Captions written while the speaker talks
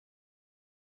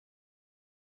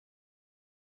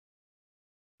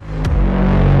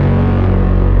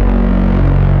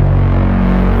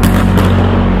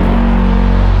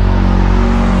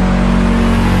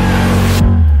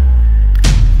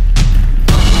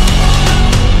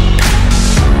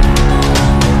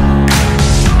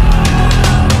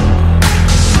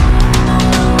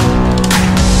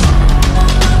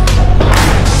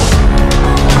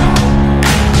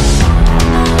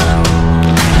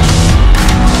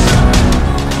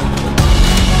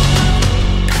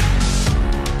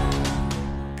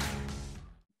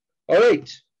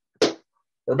right,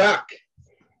 we're back.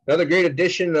 Another great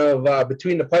edition of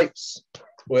Between the Pipes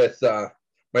with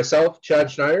myself,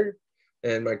 Chad Schneider,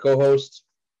 and my co-host,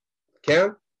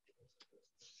 Cam.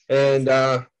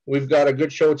 And we've got a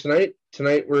good show tonight.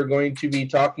 Tonight we're going to be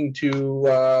talking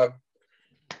to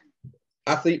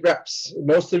athlete reps.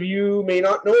 Most of you may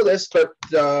not know this,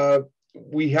 but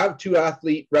we have two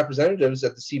athlete representatives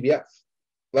at the CBF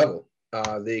level.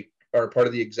 They are part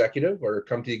of the executive or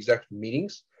come to the executive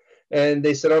meetings, and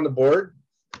they sit on the board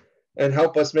and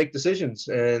help us make decisions.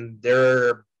 And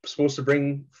they're supposed to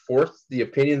bring forth the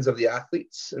opinions of the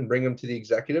athletes and bring them to the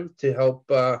executive to help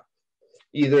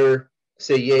either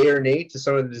say yay or nay to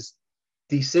some of the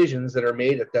decisions that are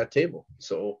made at that table.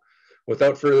 So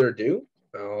without further ado,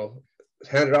 I'll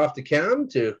hand it off to Cam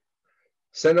to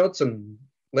send out some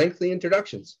lengthy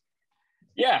introductions.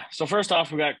 Yeah, so first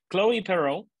off, we got Chloe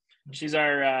Perrault. She's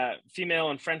our female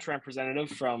and French representative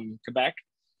from Quebec.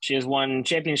 She has won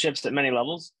championships at many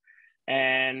levels.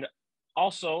 And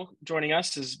also joining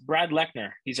us is Brad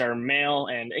Lechner. He's our male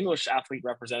and English athlete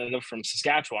representative from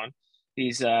Saskatchewan.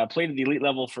 He's played at the elite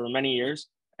level for many years.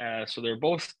 So they're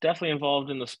both definitely involved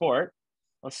in the sport.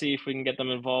 Let's see if we can get them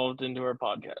involved into our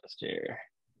podcast here.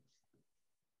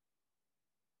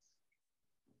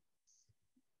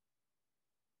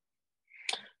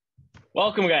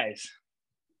 Welcome, guys.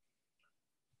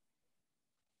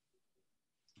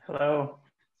 Hello.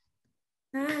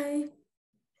 Hi.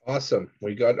 Awesome.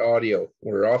 We got audio.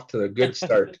 We're off to a good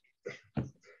start. All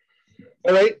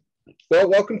right. Well,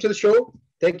 welcome to the show.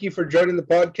 Thank you for joining the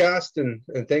podcast,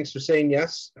 and thanks for saying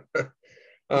yes.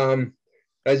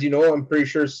 As you know, I'm pretty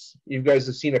sure you guys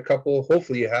have seen a couple.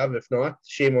 Hopefully you have. If not,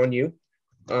 shame on you.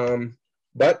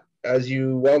 But as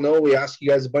you well know, we ask you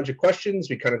guys a bunch of questions.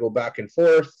 We kind of go back and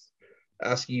forth,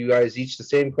 asking you guys each the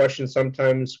same question.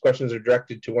 Sometimes questions are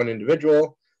directed to one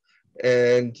individual,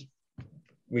 and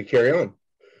we carry on.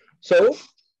 So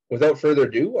without further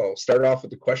ado, I'll start off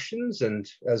with the questions. And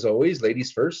as always,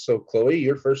 ladies first. So Chloe,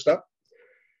 you're first up.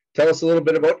 Tell us a little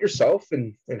bit about yourself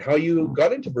and how you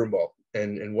got into broomball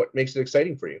and what makes it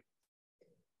exciting for you.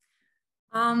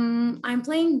 I'm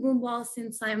playing broomball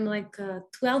since I'm like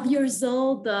 12 years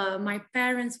old. My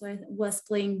parents was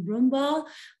playing broomball.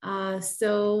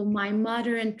 So my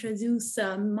mother introduced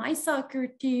my soccer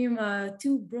team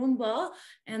to broomball.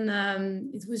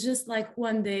 And it was just like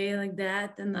one day like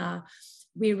that. And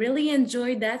we really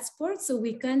enjoyed that sport. So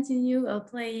we continue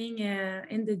playing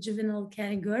in the juvenile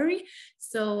category.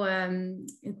 So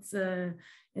it's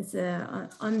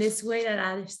on this way that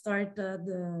I started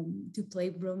to play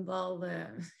broomball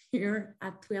here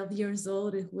at 12 years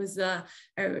old. It was a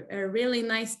really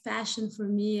nice passion for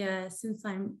me since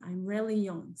I'm really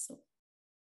young. So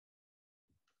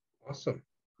awesome,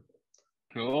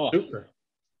 cool, super.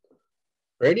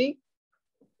 Ready?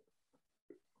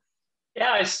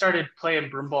 Yeah, I started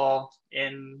playing broomball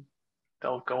in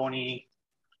Belgoni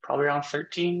probably around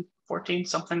 13, 14,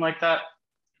 something like that.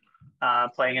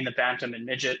 Playing in the bantam and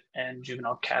midget and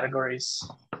juvenile categories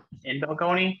in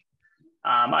Belgoni.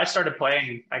 I started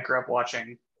playing, I grew up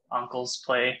watching uncles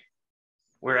play.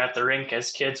 We were at the rink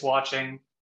as kids watching,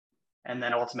 and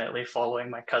then ultimately following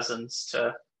my cousins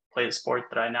to play the sport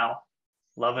that I now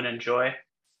love and enjoy.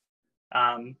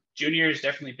 Junior is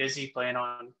definitely busy playing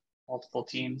on multiple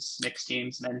teams, mixed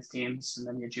teams, men's teams, and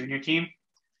then your junior team.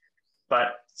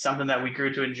 But something that we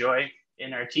grew to enjoy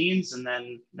in our teens, and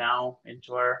then now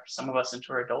some of us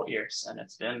into our adult years. And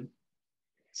it's been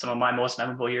some of my most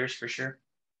memorable years for sure.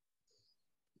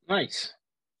 Nice.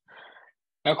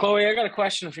 Now, Chloe, I got a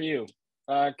question for you.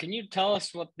 Can you tell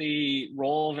us what the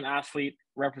role of an athlete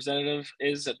representative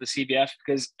is at the CBF?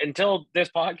 Because until this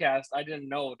podcast, I didn't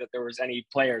know that there was any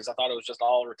players. I thought it was just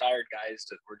all retired guys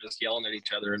that were just yelling at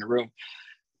each other in a room.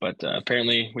 But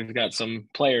apparently we've got some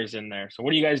players in there. So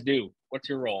what do you guys do? What's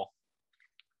your role?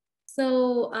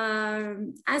 So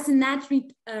as an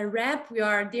athlete rep, we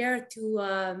are there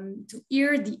to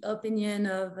hear the opinion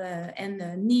of and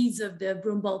the needs of the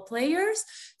broomball players.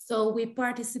 So we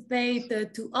participate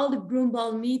to all the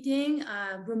broomball meeting,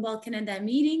 Broomball Canada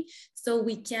meeting, so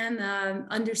we can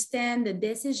understand the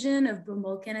decision of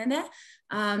Broomball Canada.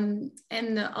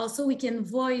 And also we can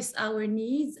voice our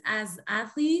needs as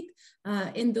athletes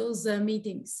in those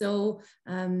meetings. So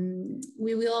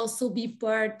we will also be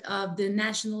part of the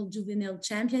National Juvenile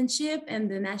Championship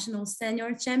and the National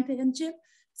Senior Championship.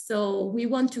 So we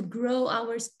want to grow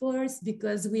our sports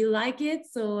because we like it.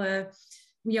 So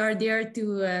we are there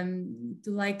to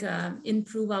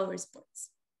improve our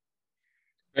sports.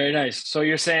 Very nice. So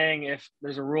you're saying if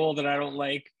there's a rule that I don't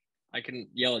like, I can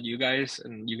yell at you guys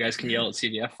and you guys can yell at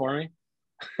CBF for me?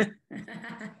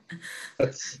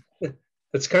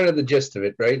 that's kind of the gist of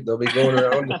it, right? They'll be going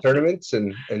around the tournaments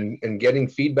and getting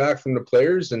feedback from the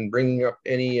players and bringing up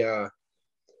any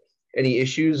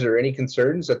issues or any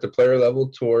concerns at the player level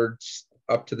towards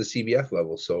up to the CBF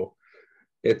level. So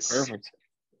it's perfect.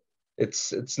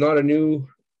 It's not a new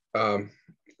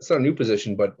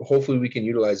position, but hopefully we can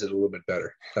utilize it a little bit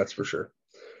better. That's for sure.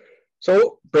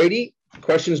 So Brady,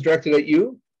 questions directed at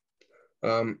you.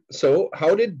 So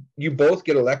how did you both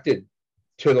get elected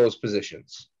to those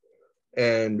positions?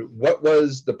 And what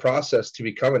was the process to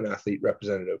become an athlete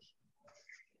representative?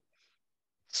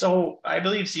 So I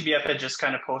believe CBF had just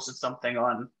kind of posted something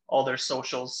on all their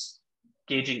socials,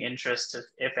 gauging interest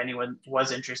if anyone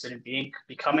was interested in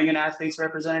becoming an athlete's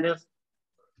representative.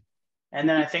 And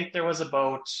then I think there was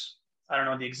about, I don't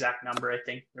know the exact number, I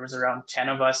think there was around 10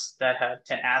 of us that had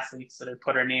 10 athletes that had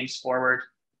put our names forward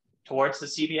towards the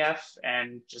CBF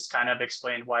and just kind of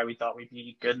explained why we thought we'd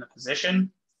be good in the position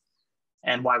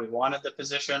and why we wanted the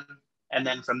position. And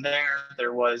then from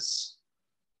there was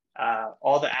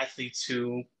all the athletes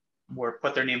who were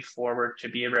put their name forward to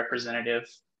be a representative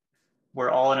were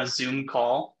all in a Zoom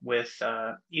call with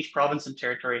each province and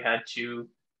territory had to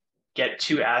get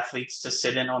 2 athletes to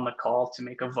sit in on the call to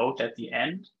make a vote at the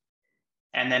end.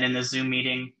 And then in the Zoom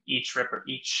meeting, each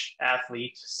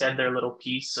athlete said their little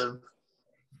piece of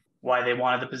why they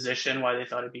wanted the position, why they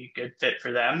thought it'd be a good fit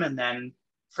for them. And then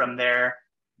from there,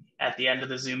 at the end of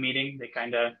the Zoom meeting, they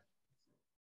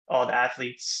all the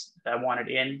athletes that wanted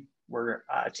in were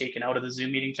taken out of the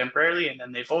Zoom meeting temporarily, and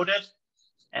then they voted.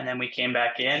 And then we came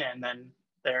back in, and then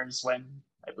there's when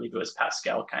I believe it was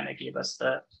Pascal kind of gave us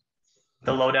the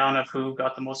lowdown of who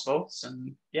got the most votes.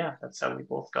 And yeah, that's how we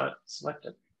both got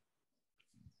selected.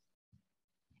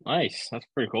 Nice. That's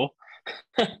pretty cool.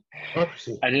 I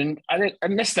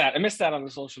missed that. I missed that on the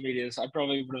social medias. I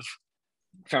probably would have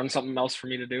found something else for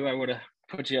me to do. I would have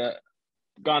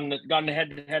gone head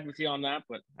to head with you on that,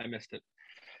 but I missed it.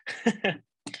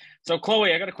 So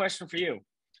Chloe, I got a question for you.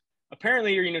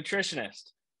 Apparently you're a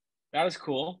nutritionist. That is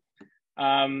cool.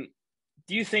 Do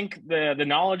you think the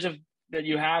knowledge that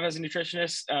you have as a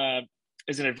nutritionist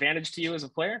is an advantage to you as a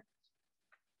player?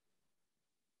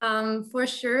 For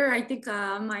sure. I think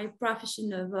my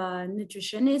profession of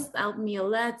nutritionist helped me a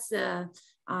lot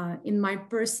in my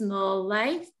personal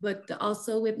life, but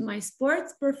also with my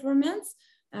sports performance.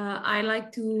 I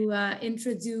like to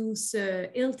introduce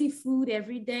healthy food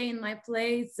every day in my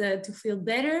plays to feel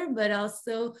better, but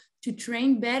also to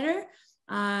train better,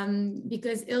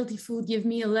 because healthy food gives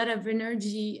me a lot of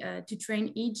energy to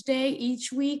train each day,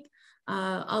 each week.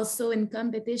 Also in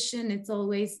competition, it's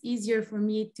always easier for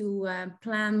me to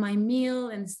plan my meal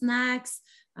and snacks,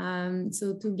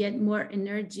 so to get more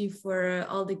energy for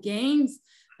all the games.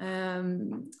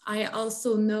 I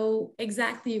also know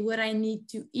exactly what I need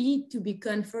to eat to be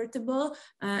comfortable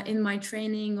in my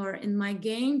training or in my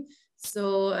game.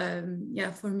 So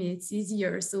yeah, for me, it's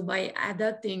easier. So by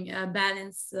adopting a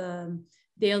balanced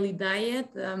daily diet,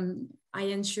 I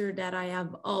ensure that I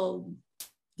have all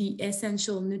the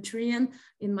essential nutrient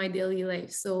in my daily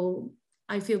life. So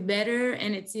I feel better,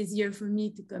 and it's easier for me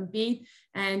to compete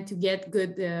and to get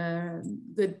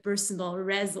good personal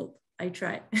result. I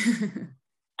try.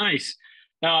 Nice.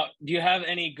 Now, do you have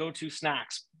any go-to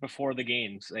snacks before the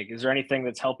games? Like, is there anything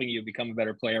that's helping you become a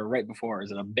better player right before?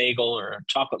 Is it a bagel or a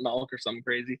chocolate milk or something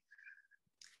crazy?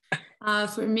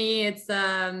 For me, it's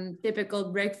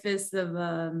typical breakfast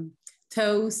of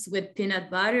toast with peanut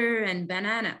butter and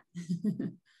banana.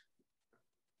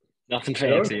 Nothing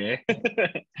fancy, eh?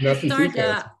 Nothing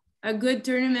Start a good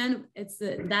tournament. It's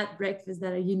that breakfast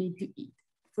that you need to eat.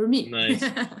 For me. Nice.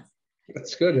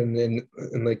 That's good. And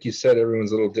like you said,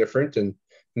 everyone's a little different, and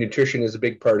nutrition is a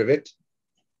big part of it.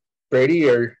 Brady,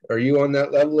 are you on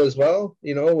that level as well?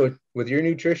 You know, with your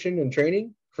nutrition and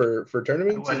training for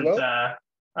tournaments as well?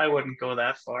 I wouldn't go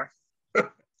that far.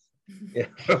 Yeah.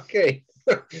 Okay.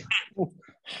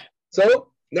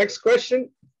 So next question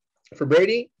for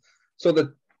Brady. So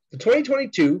the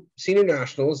 2022 Senior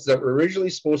Nationals that were originally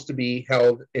supposed to be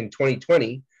held in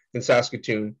 2020 in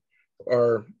Saskatoon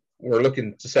we're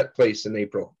looking to set place in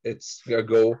April. It's gonna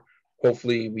go.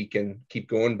 Hopefully we can keep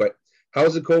going. But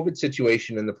how's the COVID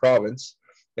situation in the province?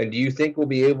 And do you think we'll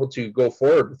be able to go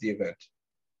forward with the event?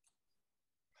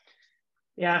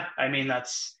 Yeah, I mean,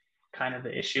 that's kind of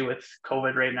the issue with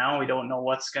COVID right now. We don't know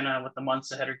what the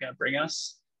months ahead are gonna bring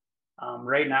us.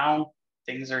 Right now,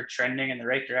 things are trending in the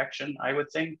right direction, I would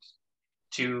think,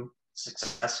 to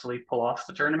successfully pull off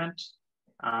the tournament.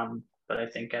 But I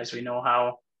think, as we know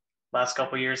how last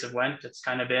couple of years have went, it's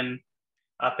kind of been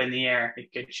up in the air.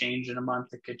 It could change in a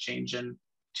month, it could change in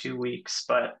 2 weeks,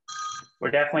 but we're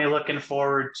definitely looking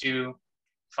forward to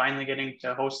finally getting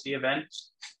to host the event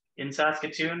in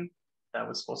Saskatoon. That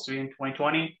was supposed to be in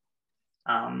 2020.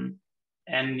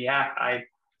 And yeah,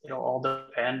 it'll all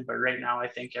depend, but right now I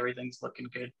think everything's looking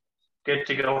good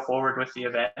to go forward with the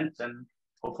event, and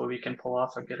hopefully we can pull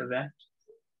off a good event.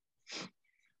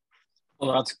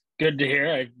 Well, that's good to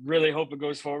hear. I really hope it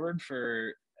goes forward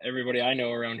for everybody I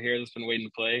know around here that's been waiting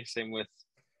to play. Same with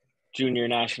junior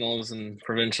nationals and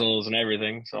provincials and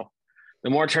everything. So the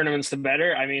more tournaments, the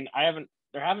better. I mean,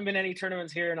 there haven't been any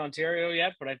tournaments here in Ontario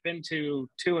yet, but I've been to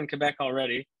 2 in Quebec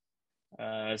already.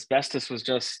 Asbestos was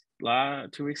just 2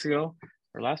 weeks ago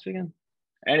or last weekend.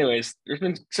 Anyways, there's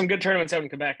been some good tournaments out in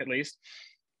Quebec at least.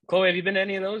 Chloe, have you been to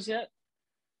any of those yet?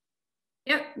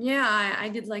 Yeah, I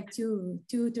did like two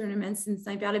tournaments in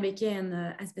Saint-Pierre-le-Béquet and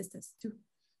Asbestos too.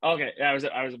 Okay, yeah, I was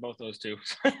at both those too.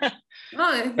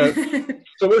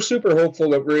 So we're super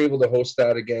hopeful that we're able to host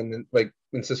that again, like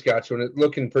in Saskatchewan. It's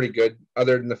looking pretty good,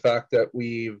 other than the fact that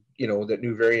that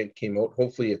new variant came out.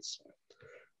 Hopefully it's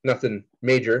nothing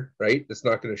major, right? It's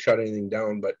not going to shut anything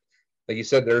down, but like you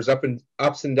said, there's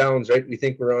ups and downs, right? We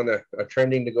think we're on a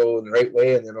trending to go in the right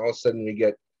way, and then all of a sudden we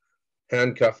get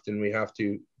handcuffed and we have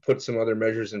to put some other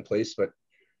measures in place. But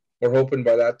we're hoping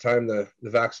by that time the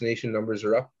vaccination numbers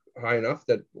are up high enough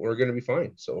that we're going to be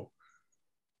fine. So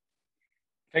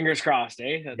fingers crossed,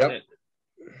 eh? That's yep. It.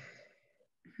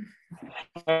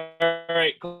 All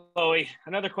right, Chloe,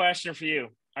 another question for you.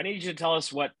 I need you to tell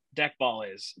us what deck ball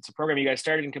is. It's a program you guys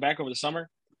started in Quebec over the summer.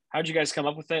 How'd you guys come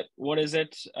up with it? What is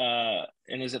it?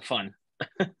 And is it fun?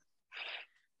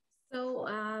 So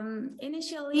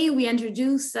initially we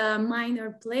introduced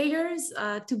minor players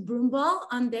to broomball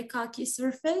on deck hockey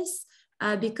surface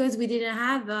because we didn't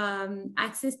have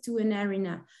access to an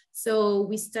arena. So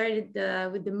we started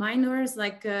with the minors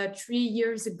like 3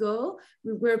 years ago.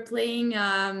 We were playing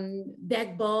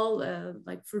deck ball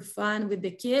like for fun with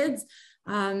the kids.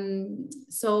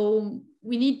 So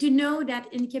we need to know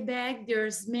that in Quebec,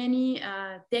 there's many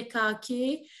deck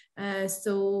hockey.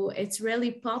 So it's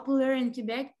really popular in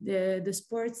Quebec, the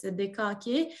sports, the deck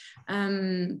hockey.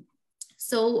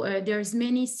 So there's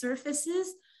many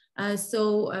surfaces.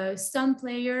 So some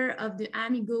player of the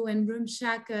Amigo and Broom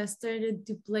Shack started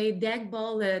to play deck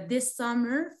ball this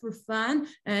summer for fun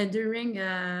during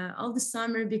all the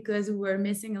summer because we were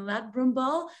missing a lot broom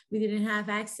ball. We didn't have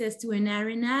access to an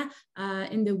arena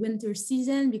in the winter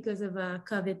season because of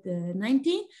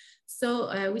COVID-19.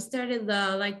 So we started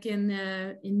like in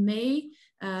May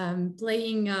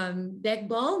playing deck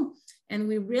ball, and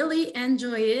we really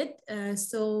enjoy it.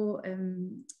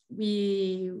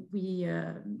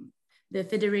 The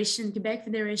Federation, Quebec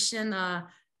Federation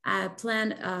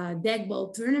planned a deck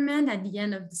ball tournament at the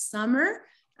end of the summer.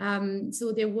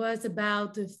 So there was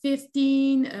about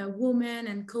 15 women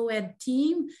and co-ed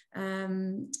team.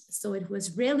 So it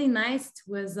was really nice. It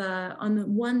was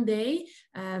on one day.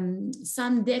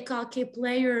 Some deck hockey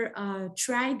player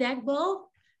tried deck ball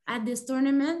at this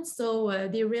tournament. So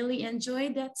they really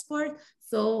enjoyed that sport.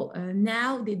 So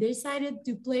now they decided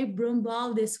to play broom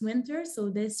ball this winter. So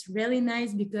that's really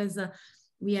nice because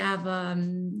we have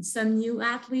some new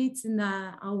athletes in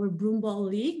our broom ball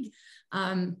league.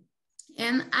 And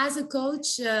as a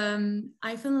coach,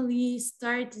 I finally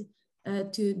started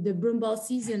to the broom ball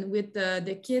season with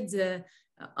the kids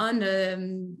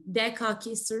on deck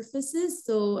hockey surfaces.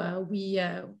 So we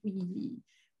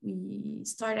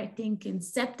start, I think, in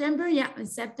September. Yeah, in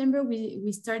September,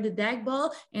 we started deck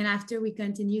ball. And after we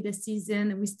continued the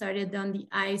season, we started on the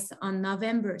ice on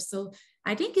November. So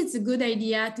I think it's a good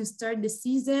idea to start the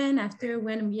season after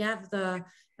when we have the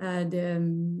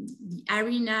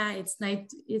arena.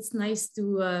 It's nice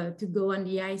to go on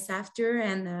the ice after.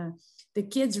 And the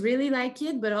kids really like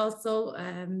it, but also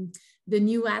the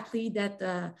new athlete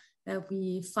that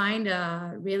we find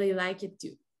really like it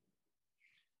too.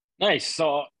 Nice.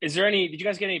 So did you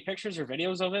guys get any pictures or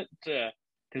videos of it?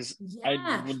 Because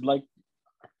yeah.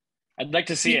 I'd like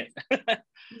to see it.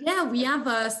 Yeah, we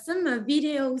have some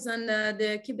videos on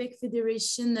the Quebec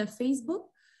Federation Facebook.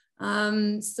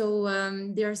 So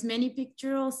there's many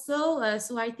pictures also.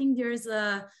 So I think there's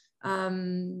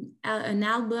an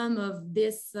album of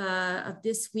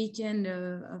this weekend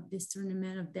of this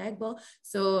tournament of deck ball.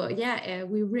 So yeah,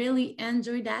 we really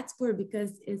enjoy that sport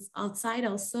because it's outside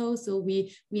also. So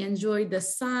we enjoy the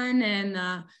sun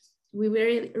and we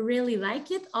really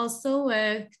like it. Also,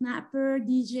 Knapper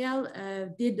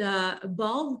DGL did a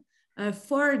ball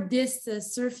for these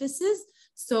surfaces.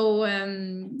 So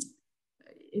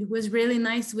it was really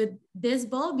nice with this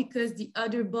ball because the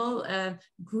other ball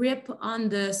grip on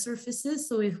the surfaces,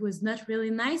 so it was not really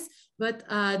nice. But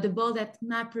the ball that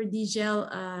Napper Digel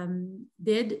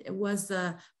did was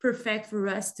perfect for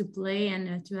us to play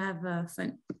and to have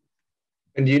fun.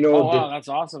 And do you know? Oh wow, that's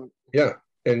awesome. Yeah,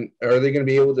 and are they going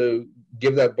to be able to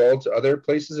give that ball to other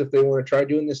places if they want to try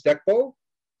doing this deck ball?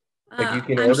 Like you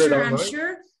can order it online? I'm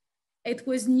sure. It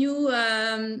was new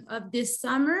of this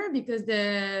summer because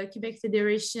the Quebec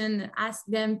Federation asked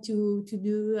them to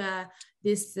do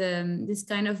this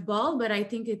kind of ball, but I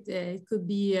think it could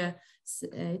be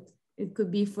it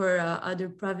could be for other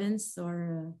province,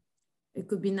 or it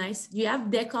could be nice. Do you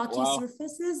have deck hockey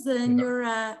surfaces in your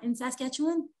in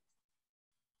Saskatchewan?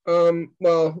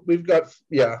 Well, we've got,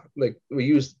 like we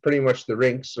use pretty much the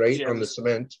rinks, right, on the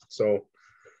cement. So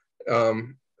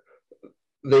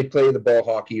they play the ball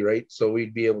hockey, right? So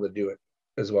we'd be able to do it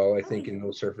as well, I think, in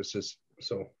those surfaces.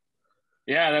 So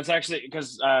yeah, that's actually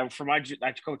because for I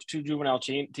coach 2 juvenile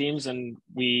teams, and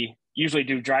we usually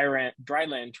do dry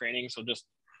land training, so just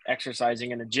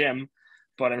exercising in a gym.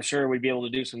 But I'm sure we'd be able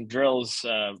to do some drills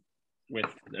with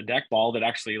a deck ball that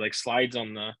actually like slides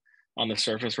on the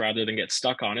surface rather than get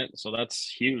stuck on it. So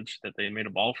that's huge that they made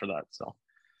a ball for that. So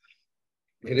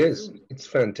it is. It's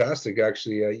fantastic,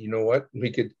 actually. You know what? We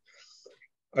could.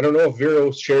 I don't know if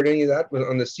Vero shared any of that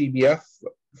on the CBF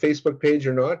Facebook page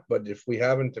or not, but if we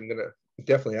haven't, I'm gonna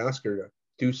definitely ask her to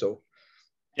do so.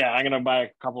 Yeah, I'm gonna buy a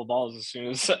couple of balls as soon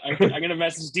as I'm gonna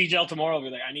message DGL tomorrow. I'll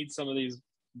be like, I need some of these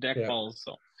deck balls.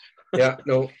 So yeah,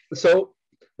 no. So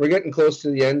we're getting close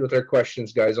to the end with our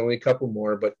questions, guys. Only a couple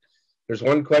more, but there's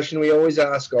one question we always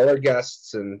ask all our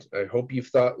guests, and I hope you've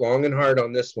thought long and hard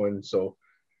on this one. So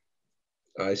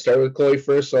I start with Chloe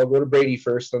first, so I'll go to Brady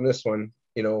first on this one.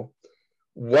 You know,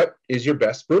 what is your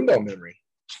best broomball memory?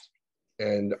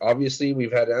 And obviously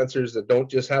we've had answers that don't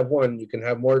just have one. You can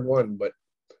have more than one, but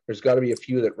there's got to be a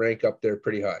few that rank up there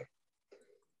pretty high.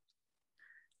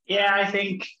 Yeah, I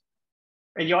think,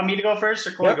 you want me to go first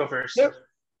or Chloe go first? Yep.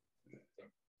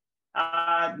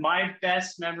 My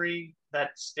best memory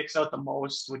that sticks out the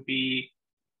most would be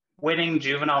winning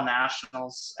juvenile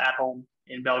nationals at home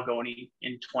in Belgoni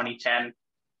in 2010,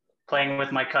 playing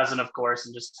with my cousin, of course,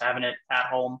 and just having it at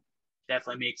home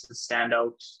definitely makes it stand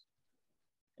out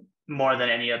more than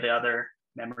any of the other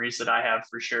memories that I have,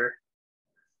 for sure.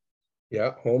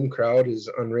 Yeah, home crowd is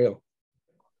unreal.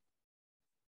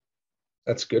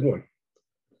 That's a good one.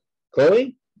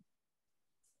 Chloe?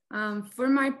 For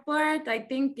my part, I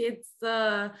think it's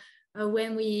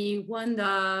when we won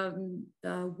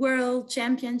the World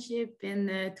Championship in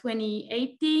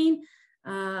 2018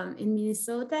 in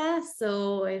Minnesota.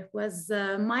 So it was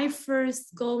my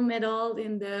first gold medal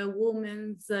in the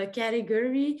women's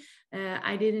category.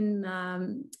 I didn't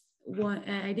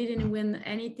win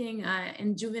anything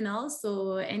in juvenile,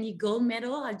 so any gold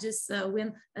medal. I just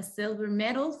win a silver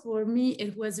medal. For me,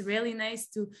 it was really nice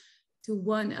to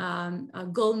win a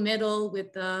gold medal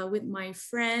with my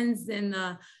friends and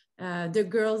the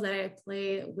girls that I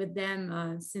play with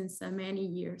them since many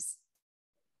years.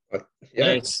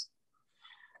 Yeah. Nice.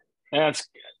 Yeah, it's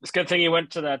a good thing you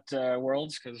went to that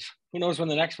Worlds, because who knows when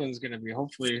the next one's going to be.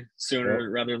 Hopefully sooner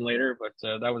rather than later. But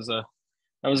that was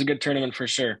a good tournament for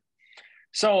sure.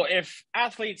 So if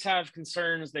athletes have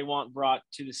concerns they want brought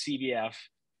to the CBF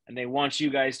and they want you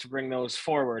guys to bring those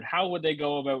forward, how would they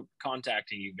go about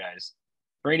contacting you guys?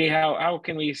 Brady, how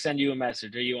can we send you a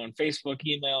message? Are you on Facebook,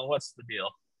 email? What's the deal?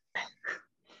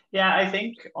 Yeah, I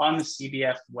think on the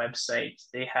CBF website,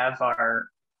 they have our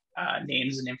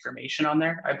names and information on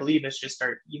there. I believe it's just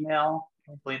our email.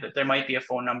 I believe that there might be a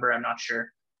phone number. I'm not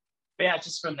sure. But yeah,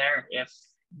 just from there, if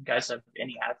you guys have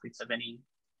any athletes have any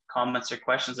comments or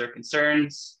questions or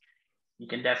concerns, you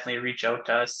can definitely reach out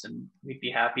to us, and we'd be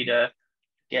happy to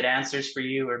get answers for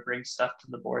you or bring stuff to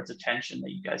the board's attention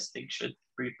that you guys think should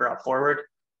be brought forward.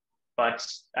 But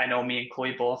I know me and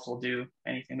Chloe both will do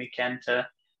anything we can to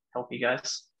help you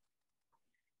guys.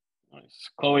 Nice.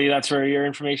 Chloe, that's where your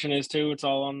information is too. It's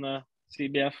all on the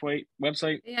CBF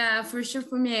website. Yeah, for sure.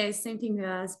 For me, same thing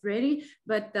as Brady,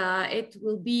 but it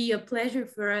will be a pleasure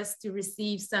for us to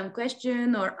receive some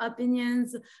questions or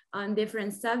opinions on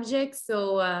different subjects.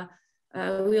 So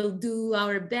we'll do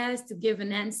our best to give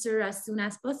an answer as soon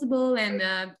as possible, and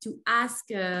to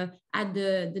ask at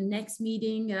the next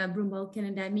meeting, Broomball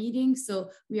Canada meeting. So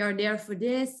we are there for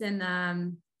this,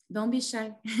 and don't be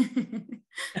shy.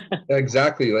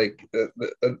 Exactly. Like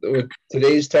with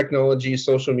today's technology,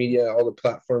 social media, all the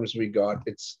platforms we got,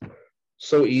 it's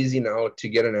so easy now to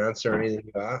get an answer on anything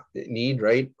you need,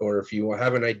 right? Or if you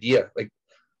have an idea, like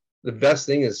the best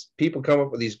thing is people come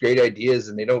up with these great ideas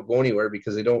and they don't go anywhere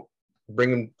because they don't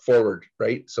bring them forward,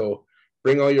 right? So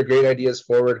bring all your great ideas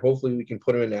forward. Hopefully we can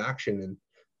put them into action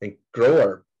and grow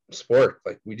our sport.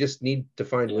 Like, we just need to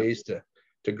find ways to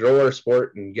grow our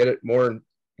sport and get more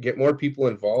people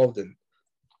involved and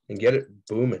get it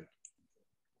booming.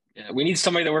 Yeah, we need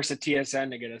somebody that works at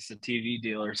TSN to get us a TV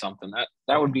deal or something.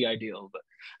 That would be ideal.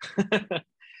 But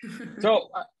so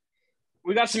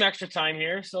we got some extra time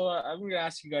here, so I'm going to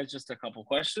ask you guys just a couple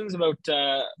questions about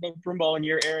broomball in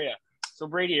your area. So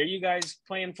Brady, are you guys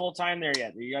playing full time there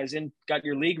yet? Are you guys got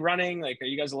your league running? Like, are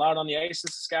you guys allowed on the ice in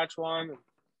Saskatchewan?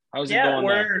 How's it going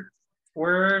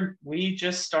there? We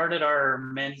just started our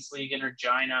men's league in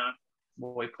Regina.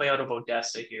 Well, we play out of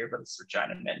Odessa here, but it's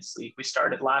Regina Men's League. We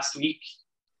started last week.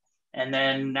 And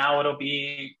then now it'll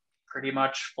be pretty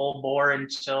much full bore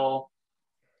until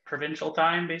provincial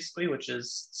time, basically, which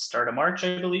is start of March,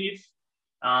 I believe.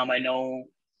 I know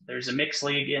there's a mixed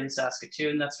league in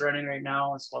Saskatoon that's running right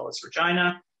now, as well as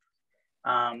Regina.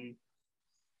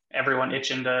 Everyone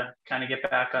itching to kind of get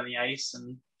back on the ice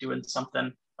and doing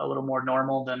something a little more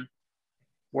normal than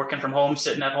working from home,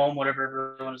 sitting at home,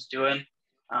 whatever everyone is doing.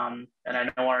 And I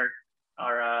know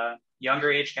our younger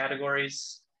age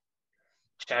categories,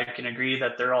 Chad can agree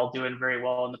that they're all doing very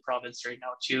well in the province right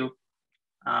now too.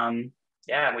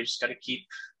 We just got to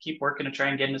keep working to try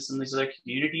and get into some of these other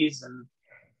communities and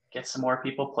get some more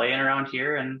people playing around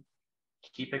here and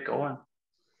keep it going.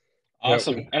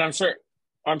 Awesome. And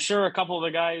I'm sure a couple of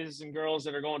the guys and girls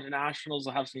that are going to nationals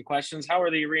will have some questions. How are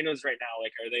the arenas right now?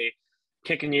 Like, are they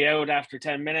kicking you out after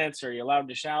 10 minutes? Are you allowed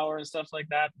to shower and stuff like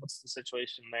that? What's the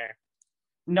situation there?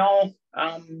 No,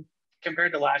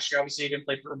 compared to last year, obviously you didn't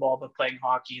play football, but playing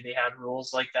hockey, they had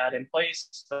rules like that in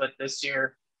place. But this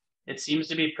year, it seems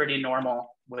to be pretty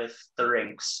normal with the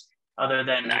rinks, other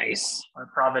than our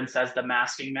province has the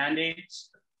masking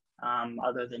mandates.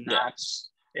 Other than that,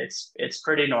 it's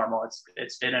pretty normal.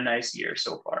 It's been a nice year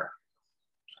so far.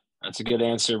 That's a good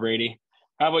answer, Brady.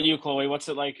 How about you, Chloe? What's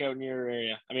it like out in your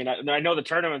area? I mean, I know the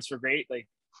tournaments were great, like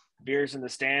beers in the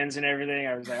stands and everything.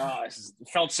 I was like, it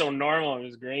felt so normal. It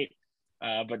was great.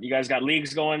 But you guys got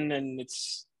leagues going and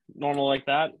it's normal like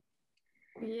that?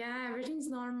 Yeah, everything's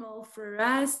normal for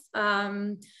us.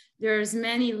 There's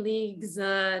many leagues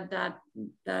that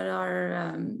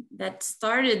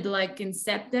started like in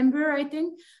September, I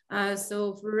think.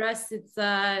 So for us, it's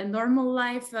a normal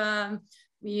life.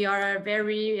 We are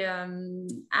very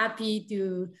happy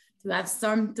to have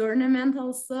some tournament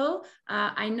also.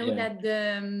 I know that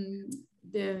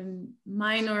the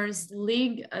minors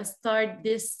league start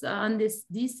this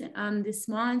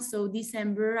month, so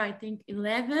December, I think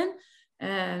 11,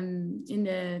 in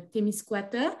the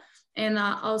Témiscouata, and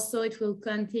also it will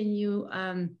continue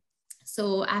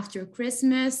so after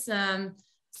Christmas.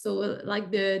 So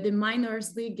like the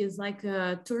minors league is like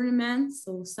a tournament,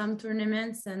 so some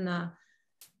tournaments, and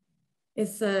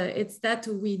it's that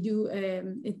we do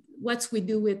what we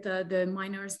do with the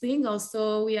minors league.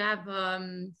 Also we have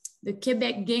the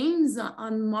Quebec Games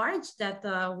on March that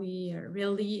we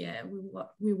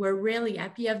were really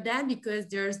happy of that, because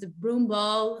there's the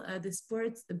broomball,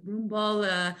 the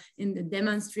broomball in the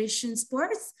demonstration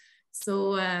sports.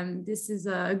 So this is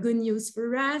good news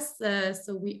for us.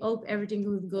 So we hope everything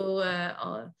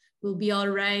will be all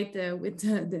right with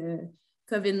the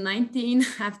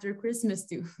COVID-19 after Christmas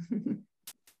too.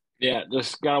 Yeah,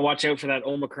 just gotta watch out for that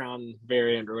Omicron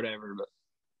variant or whatever, but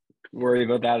worry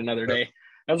about that another day.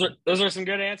 Those are some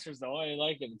good answers though. I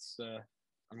like it.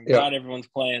 I'm glad everyone's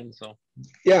playing. So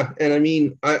yeah, and I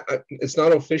mean, I it's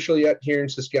not official yet here in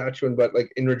Saskatchewan, but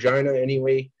like in Regina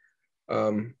anyway,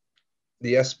 the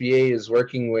SBA is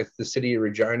working with the city of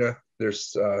Regina.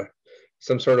 There's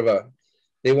some sort of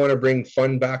they want to bring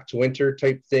fun back to winter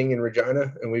type thing in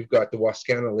Regina, and we've got the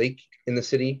Wascana Lake in the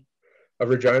city of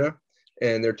Regina,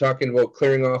 and they're talking about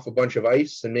clearing off a bunch of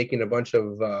ice and making a bunch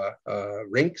of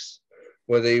rinks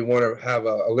where they want to have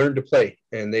a learn to play,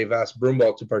 and they've asked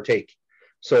broomball to partake.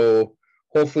 So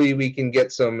hopefully we can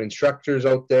get some instructors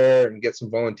out there and get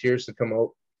some volunteers to come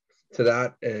out to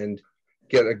that and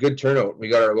get a good turnout. We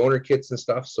got our loaner kits and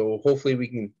stuff, so hopefully we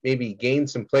can maybe gain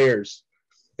some players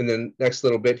in the next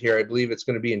little bit here. I believe it's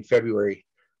going to be in February.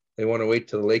 They want to wait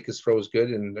till the lake is froze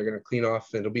good, and they're going to clean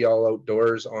off. It'll be all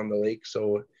outdoors on the lake,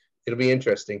 so it'll be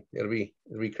interesting. It'll be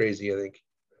crazy, I think.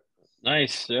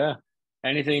 Nice, yeah.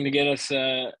 Anything to get us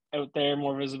out there,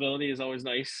 more visibility is always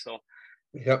nice. So,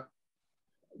 yep.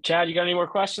 Chad, you got any more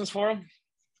questions for him?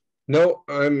 No,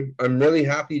 I'm really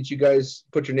happy that you guys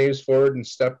put your names forward and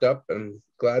stepped up. I'm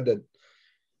glad that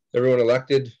everyone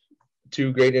elected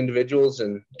two great individuals,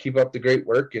 and keep up the great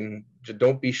work, and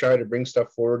don't be shy to bring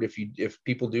stuff forward if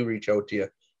people do reach out to you.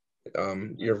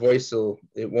 your voice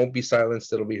it won't be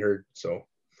silenced, it'll be heard. So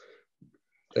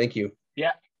thank you.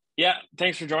 Yeah,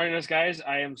 thanks for joining us, guys.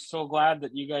 I am so glad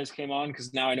that you guys came on,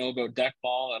 because now I know about deck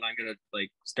ball, and I'm gonna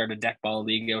start a deck ball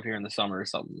league out here in the summer or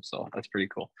something. So that's pretty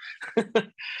cool.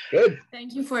 Good.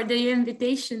 Thank you for the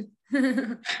invitation.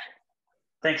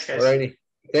 Thanks, guys. Alrighty.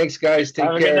 Thanks, guys. Take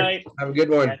care. Have a good night. Have a good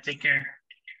one. Yeah, take care.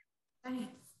 Bye.